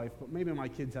 not my wife, but maybe my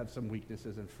kids have some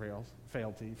weaknesses and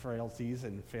frailties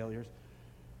and failures.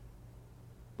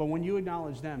 But when you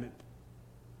acknowledge them,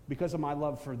 because of my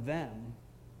love for them,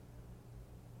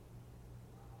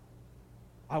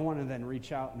 I want to then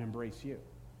reach out and embrace you.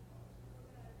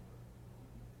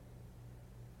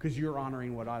 Because you're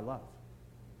honoring what I love.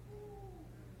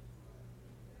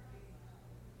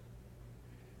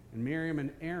 And Miriam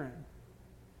and Aaron,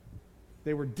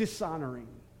 they were dishonoring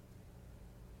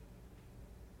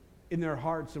in their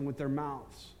hearts and with their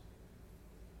mouths.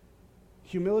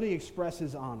 Humility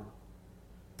expresses honor.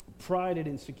 Pride and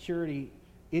insecurity,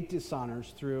 it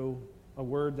dishonors through a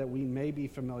word that we may be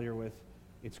familiar with.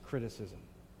 It's criticism.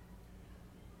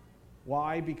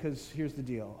 Why? Because here's the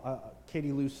deal.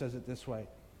 Katie Luce says it this way.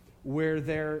 Where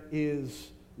there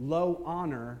is low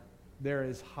honor, there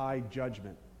is high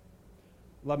judgment.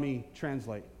 Let me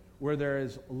translate. Where there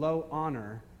is low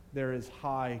honor, there is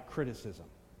high criticism.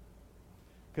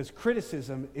 Because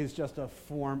criticism is just a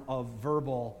form of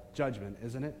verbal judgment,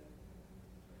 isn't it?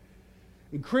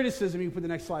 In criticism, you can put the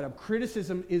next slide up.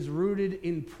 Criticism is rooted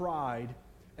in pride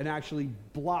and actually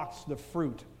blocks the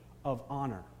fruit of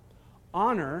honor.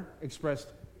 Honor, expressed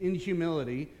in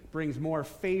humility, brings more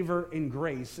favor and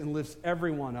grace and lifts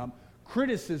everyone up.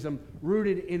 Criticism,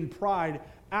 rooted in pride,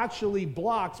 actually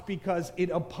blocks because it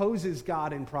opposes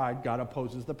God in pride. God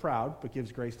opposes the proud, but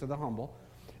gives grace to the humble.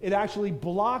 It actually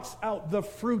blocks out the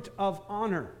fruit of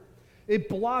honor. It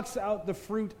blocks out the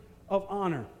fruit of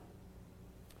honor.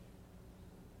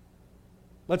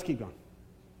 Let's keep going.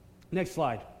 Next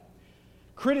slide.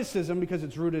 Criticism, because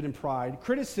it's rooted in pride,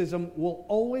 criticism will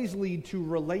always lead to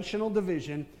relational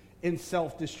division and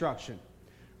self-destruction.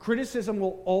 Criticism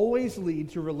will always lead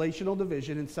to relational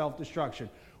division and self-destruction.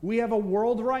 We have a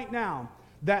world right now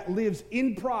that lives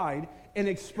in pride and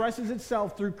expresses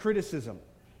itself through criticism.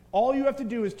 All you have to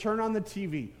do is turn on the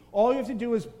TV. All you have to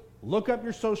do is look up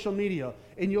your social media,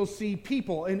 and you'll see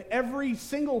people in every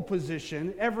single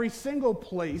position, every single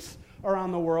place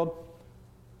around the world,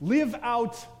 live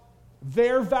out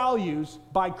their values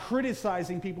by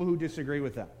criticizing people who disagree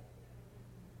with them,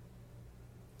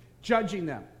 judging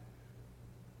them.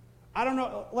 I don't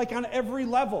know, like on every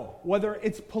level, whether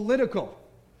it's political.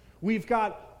 We've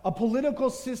got a political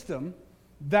system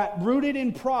that, rooted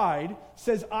in pride,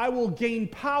 says I will gain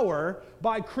power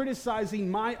by criticizing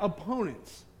my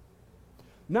opponents.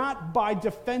 Not by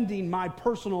defending my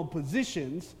personal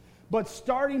positions, but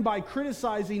starting by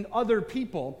criticizing other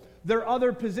people, their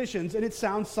other positions, and it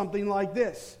sounds something like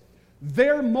this.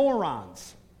 They're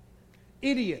morons,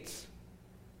 idiots,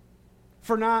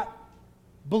 for not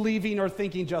believing or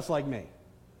thinking just like me.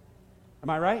 Am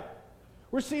I right?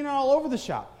 We're seeing it all over the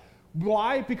shop.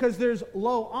 Why? Because there's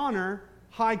low honor,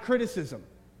 high criticism.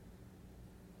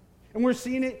 And we're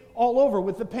seeing it all over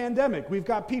with the pandemic. We've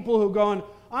got people who are going,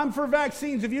 I'm for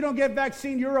vaccines. If you don't get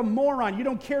vaccine, you're a moron. You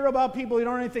don't care about people. You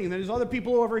don't know anything. And there's other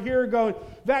people over here going,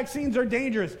 vaccines are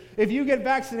dangerous. If you get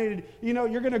vaccinated,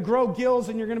 you're going to grow gills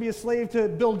and you're going to be a slave to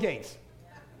Bill Gates.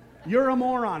 You're a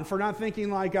moron for not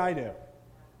thinking like I do.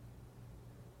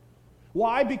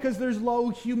 Why? Because there's low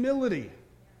humility,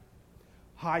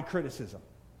 high criticism.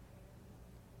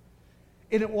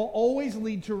 And it will always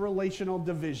lead to relational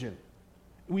division.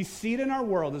 We see it in our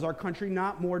world. Is our country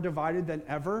not more divided than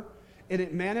ever? And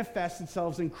it manifests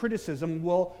itself in criticism,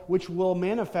 which will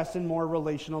manifest in more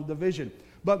relational division.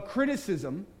 But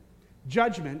criticism,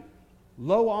 judgment,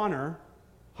 low honor,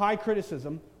 high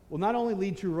criticism will not only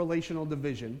lead to relational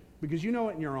division, because you know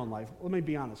it in your own life. Let me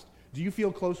be honest. Do you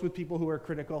feel close with people who are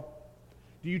critical?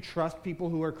 Do you trust people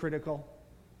who are critical?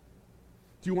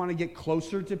 Do you want to get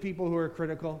closer to people who are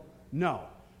critical? No.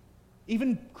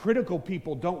 Even critical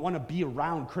people don't want to be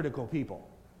around critical people.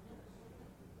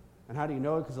 And how do you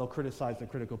know it? Because they'll criticize the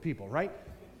critical people, right?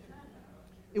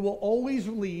 It will always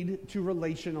lead to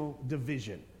relational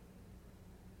division.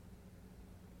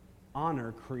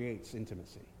 Honor creates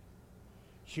intimacy.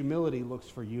 Humility looks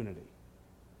for unity.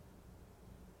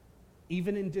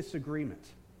 Even in disagreement.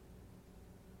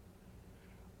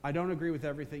 I don't agree with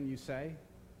everything you say,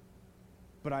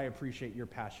 but I appreciate your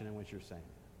passion in what you're saying.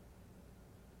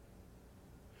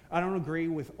 I don't agree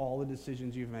with all the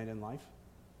decisions you've made in life,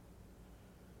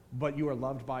 but you are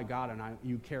loved by God and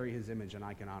you carry His image and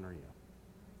I can honor you.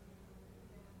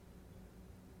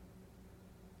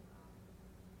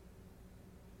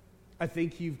 I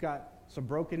think you've got some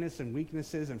brokenness and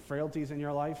weaknesses and frailties in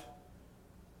your life.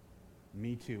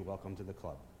 Me too. Welcome to the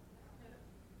club.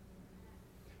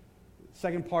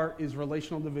 Second part is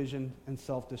relational division and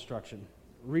self-destruction.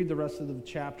 Read the rest of the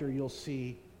chapter. You'll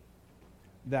see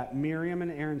that Miriam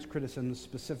and Aaron's criticism,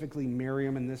 specifically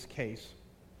Miriam in this case,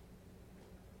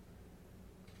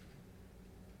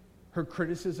 Her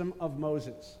criticism of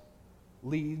Moses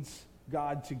leads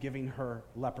God to giving her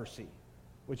leprosy,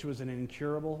 which was an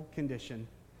incurable condition.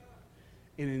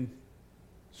 In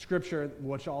Scripture,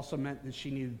 which also meant that she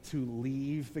needed to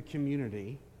leave the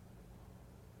community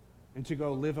and to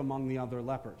go live among the other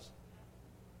lepers.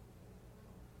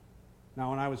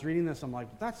 Now, when I was reading this, I'm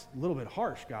like, that's a little bit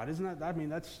harsh, God, isn't that? I mean,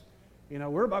 that's,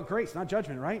 we're about grace, not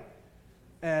judgment, right?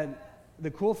 And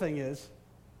the cool thing is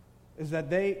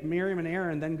that Miriam and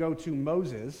Aaron then go to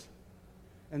Moses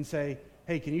and say,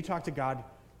 hey, can you talk to God?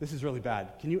 This is really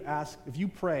bad. Can you ask, if you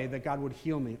pray that God would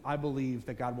heal me, I believe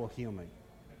that God will heal me.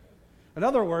 In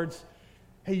other words,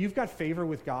 hey, you've got favor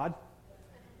with God.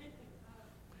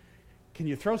 Can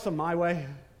you throw some my way?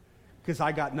 Because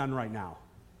I got none right now.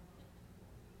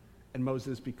 And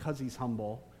Moses, because he's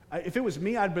humble, if it was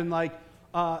me, I'd been like,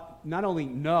 not only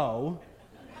no,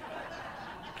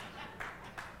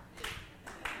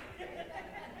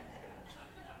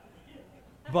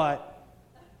 but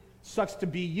sucks to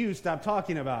be you, stop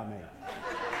talking about me.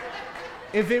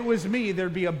 If it was me,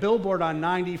 there'd be a billboard on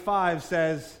 95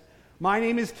 says, my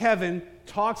name is Kevin,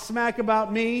 talk smack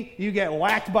about me, you get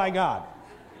whacked by God.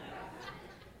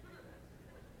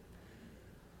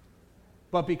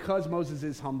 But because Moses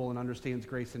is humble and understands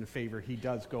grace and favor, he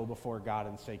does go before God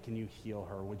and say, can you heal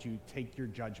her? Would you take your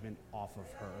judgment off of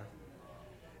her?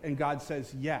 And God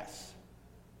says, yes.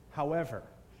 However,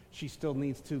 she still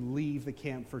needs to leave the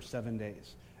camp for 7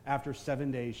 days. After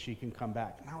 7 days, she can come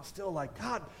back. And I was still like,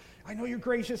 God, I know you're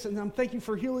gracious, and I'm thank you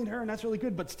for healing her, and that's really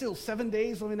good, but still 7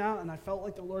 days living out, and I felt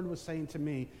like the Lord was saying to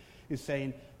me,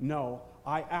 no,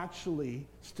 I actually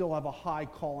still have a high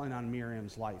calling on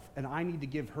Miriam's life, and I need to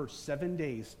give her 7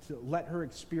 days to let her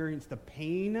experience the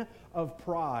pain of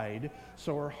pride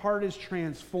so her heart is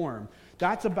transformed.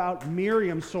 That's about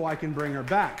Miriam so I can bring her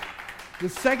back. The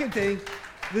second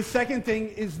thing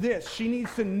is this. She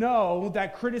needs to know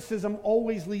that criticism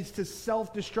always leads to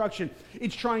self-destruction.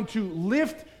 It's trying to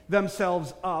lift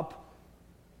themselves up.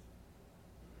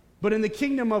 But in the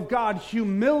kingdom of God,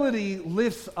 humility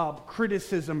lifts up,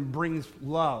 criticism brings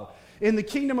low. In the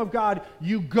kingdom of God,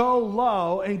 you go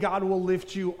low and God will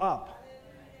lift you up.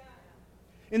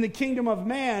 In the kingdom of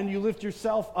man, you lift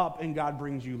yourself up and God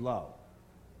brings you low.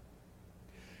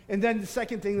 And then the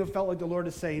second thing that felt like the Lord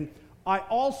is saying, I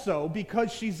also,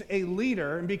 because she's a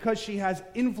leader and because she has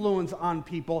influence on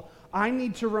people, I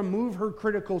need to remove her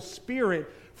critical spirit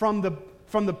from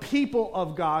the people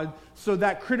of God so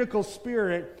that critical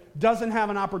spirit doesn't have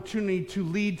an opportunity to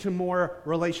lead to more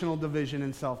relational division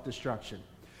and self-destruction.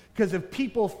 Because if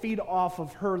people feed off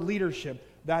of her leadership,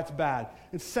 that's bad.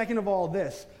 And second of all,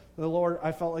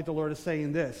 I felt like the Lord is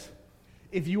saying this.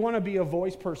 If you want to be a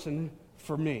voice person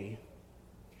for me,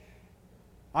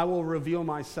 I will reveal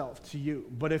myself to you.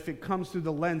 But if it comes through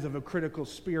the lens of a critical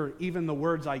spirit, even the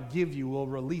words I give you will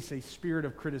release a spirit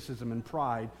of criticism and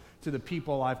pride to the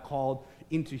people I've called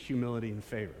into humility and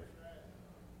favor.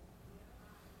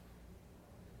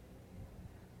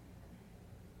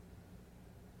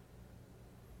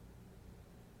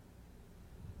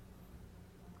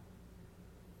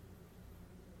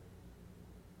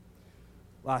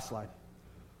 Last slide.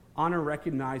 Honor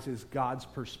recognizes God's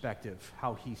perspective,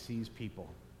 how he sees people.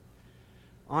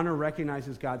 Honor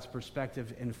recognizes God's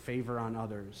perspective and favor on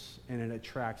others, and it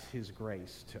attracts his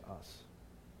grace to us.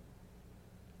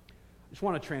 I just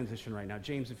want to transition right now.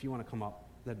 James, if you want to come up,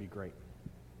 that'd be great.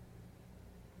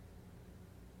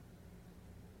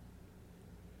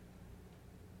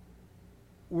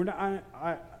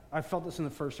 I felt this in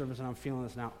the first service, and I'm feeling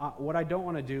this now. What I don't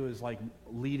want to do is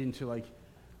lead into a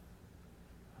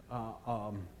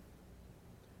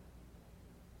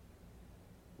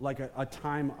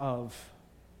time of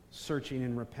searching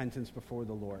and repentance before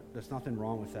the Lord. There's nothing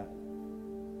wrong with that.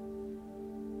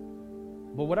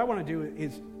 But what I want to do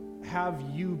is have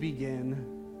you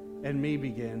begin and me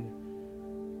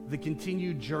begin the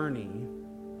continued journey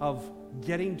of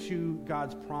getting to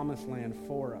God's promised land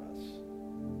for us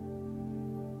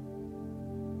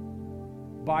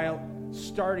by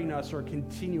starting us or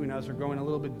continuing us or going a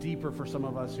little bit deeper for some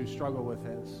of us who struggle with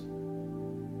this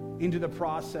into the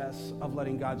process of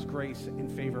letting God's grace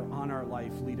and favor on our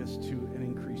life lead us to an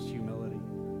increased humility.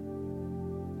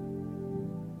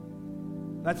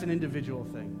 That's an individual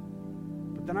thing.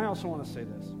 But then I also want to say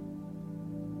this.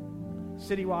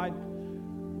 Citywide,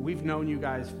 we've known you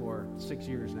guys for 6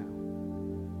 years now.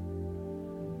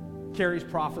 Carrie's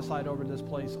prophesied over this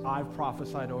place. I've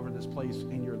prophesied over this place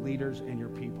and your leaders and your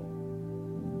people.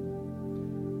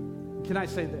 Can I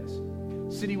say this?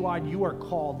 Citywide, you are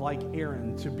called, like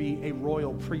Aaron, to be a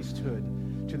royal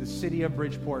priesthood to the city of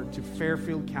Bridgeport, to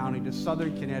Fairfield County, to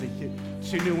Southern Connecticut,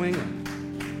 to New England.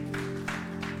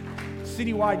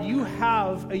 Citywide, you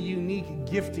have a unique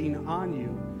gifting on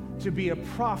you to be a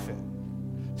prophet,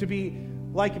 to be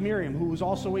like Miriam, who was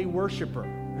also a worshiper.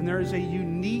 And there is a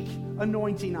unique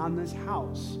anointing on this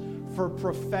house for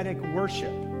prophetic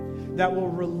worship that will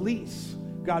release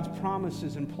God's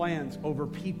promises and plans over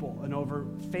people and over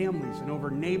families and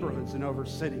over neighborhoods and over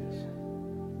cities.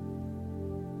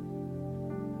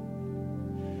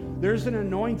 There's an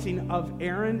anointing of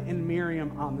Aaron and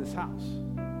Miriam on this house.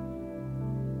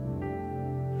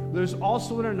 There's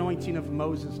also an anointing of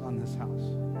Moses on this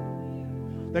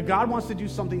house. That God wants to do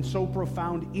something so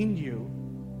profound in you,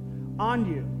 on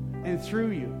you, and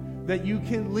through you, that you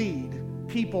can lead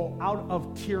people out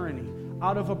of tyranny,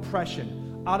 out of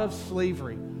oppression, out of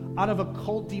slavery, out of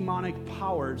occult demonic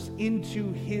powers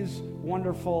into his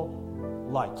wonderful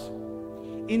light,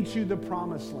 into the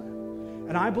promised land.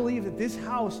 And I believe that this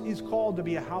house is called to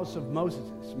be a house of Moses,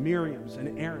 Miriams,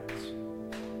 and Aarons.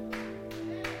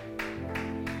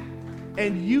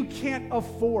 And you can't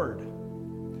afford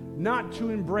not to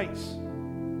embrace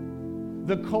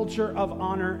the culture of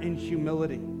honor and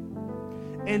humility.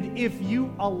 And if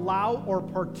you allow or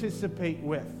participate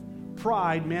with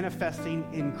pride manifesting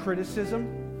in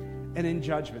criticism and in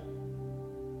judgment,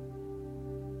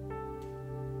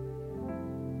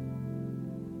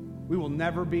 we will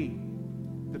never be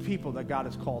the people that God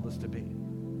has called us to be,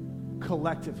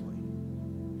 collectively.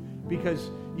 Because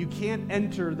you can't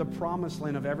enter the promised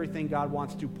land of everything God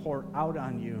wants to pour out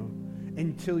on you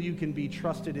until you can be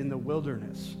trusted in the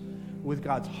wilderness with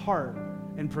God's heart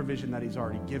and provision that he's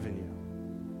already given you.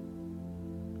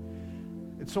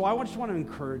 And so I just want to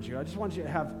encourage you. I just want you to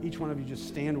have each one of you just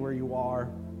stand where you are.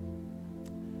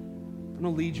 I'm going to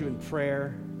lead you in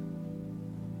prayer.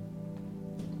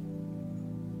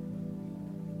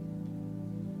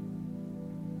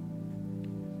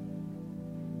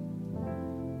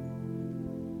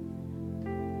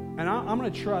 And I'm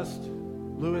going to trust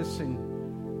Lewis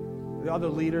and the other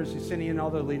leaders, Yesenia and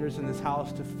other leaders in this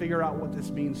house to figure out what this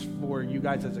means for you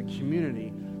guys as a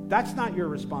community. That's not your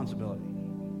responsibility.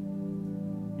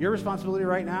 Your responsibility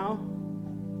right now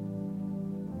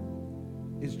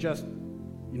is just,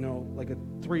 like a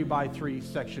 3x3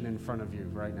 section in front of you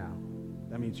right now.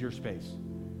 That means your space.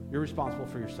 You're responsible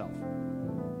for yourself.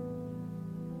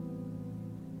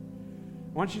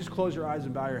 Why don't you just close your eyes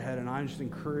and bow your head, and I just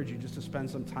encourage you just to spend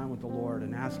some time with the Lord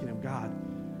and asking him, God,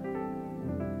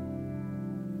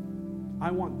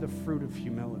 I want the fruit of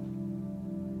humility.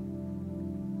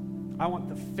 I want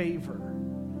the favor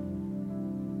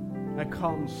that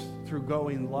comes through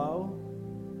going low.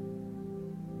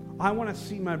 I want to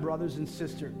see my brothers and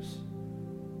sisters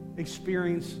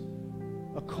experience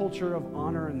a culture of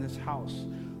honor in this house.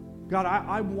 God,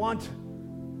 I want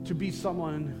to be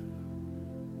someone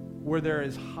where there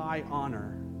is high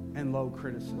honor and low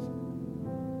criticism,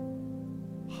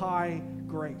 high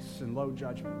grace and low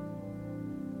judgment.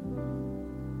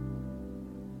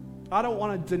 I don't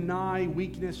want to deny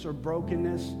weakness or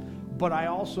brokenness, but I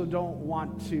also don't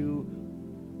want to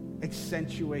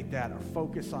accentuate that or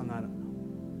focus on that.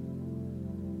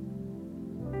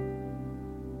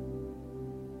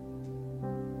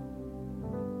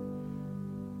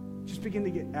 Just begin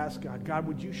to ask God,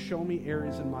 would you show me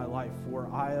areas in my life where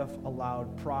I have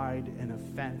allowed pride and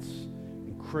offense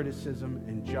and criticism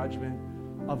and judgment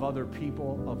of other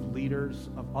people, of leaders,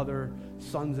 of other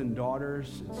sons and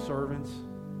daughters and servants,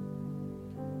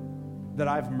 that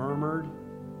I've murmured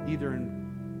either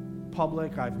in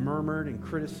public, I've murmured and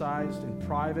criticized in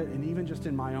private, and even just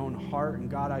in my own heart. And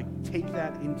God, I take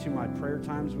that into my prayer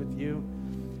times with you.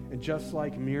 And just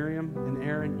like Miriam and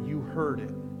Aaron, you heard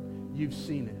it. You've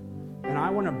seen it. And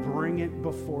I want to bring it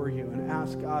before you and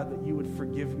ask God that you would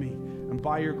forgive me. And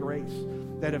by your grace,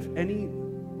 that if any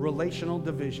relational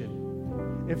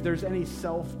division, if there's any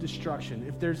self-destruction,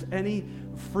 if there's any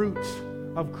fruit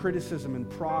of criticism and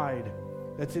pride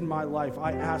that's in my life,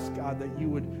 I ask, God, that you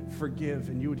would forgive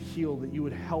and you would heal, that you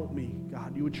would help me,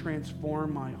 God. You would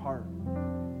transform my heart.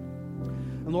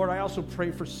 And Lord, I also pray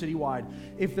for Citywide.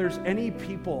 If there's any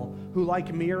people who,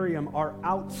 like Miriam, are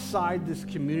outside this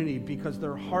community because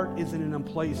their heart isn't in a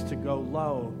place to go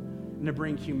low and to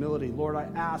bring humility, Lord, I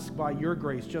ask by your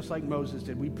grace, just like Moses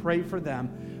did, we pray for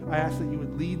them. I ask that you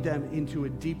would lead them into a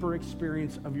deeper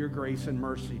experience of your grace and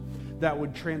mercy that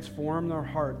would transform their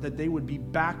heart, that they would be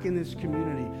back in this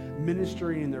community,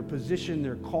 ministering in their position,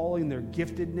 their calling, their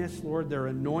giftedness, Lord, their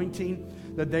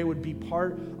anointing, that they would be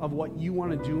part of what you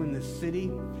want to do in this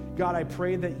city. God, I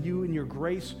pray that you in your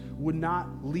grace would not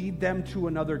lead them to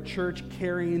another church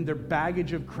carrying their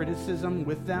baggage of criticism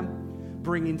with them,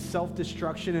 bringing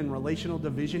self-destruction and relational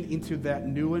division into that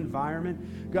new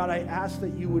environment. God, I ask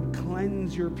that you would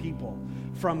cleanse your people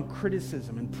from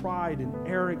criticism and pride and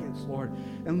arrogance, Lord.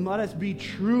 And let us be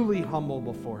truly humble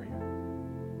before you.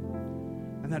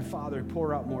 And then, Father,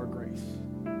 pour out more grace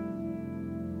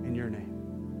in your name.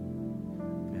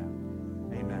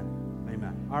 Yeah. Amen.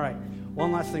 Amen. All right.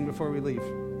 One last thing before we leave.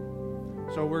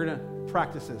 So we're going to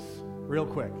practice this real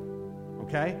quick.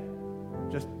 Okay?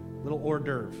 Just a little hors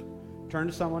d'oeuvre. Turn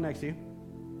to someone next to you.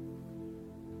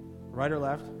 Right or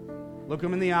left. Look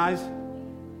them in the eyes.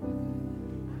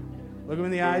 Look them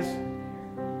in the eyes.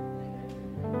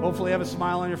 Hopefully you have a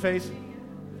smile on your face.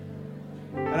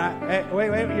 And wait,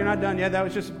 you're not done yet. That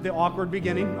was just the awkward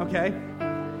beginning, okay?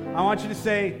 I want you to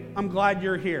say, I'm glad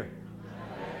you're here.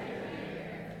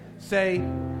 Say,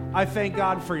 I thank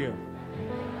God for you.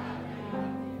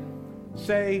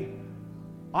 Say,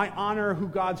 I honor who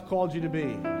God's called you to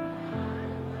be.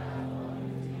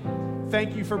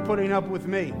 Thank you for putting up with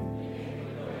me.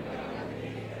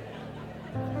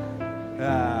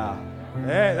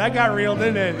 Hey, that got real,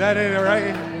 didn't it? That ain't it,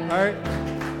 right? All right?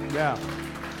 Yeah.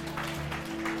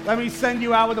 Let me send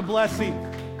you out with a blessing.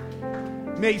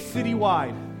 May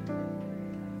Citywide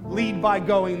lead by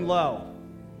going low.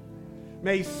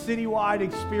 May Citywide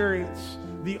experience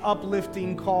the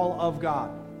uplifting call of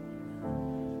God.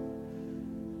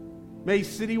 May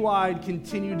Citywide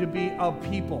continue to be a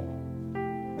people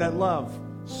that love,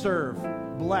 serve,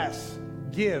 bless,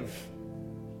 give,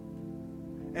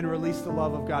 and release the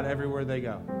love of God everywhere they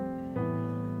go.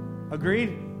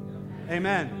 Agreed?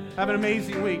 Amen. Have an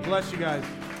amazing week. Bless you guys.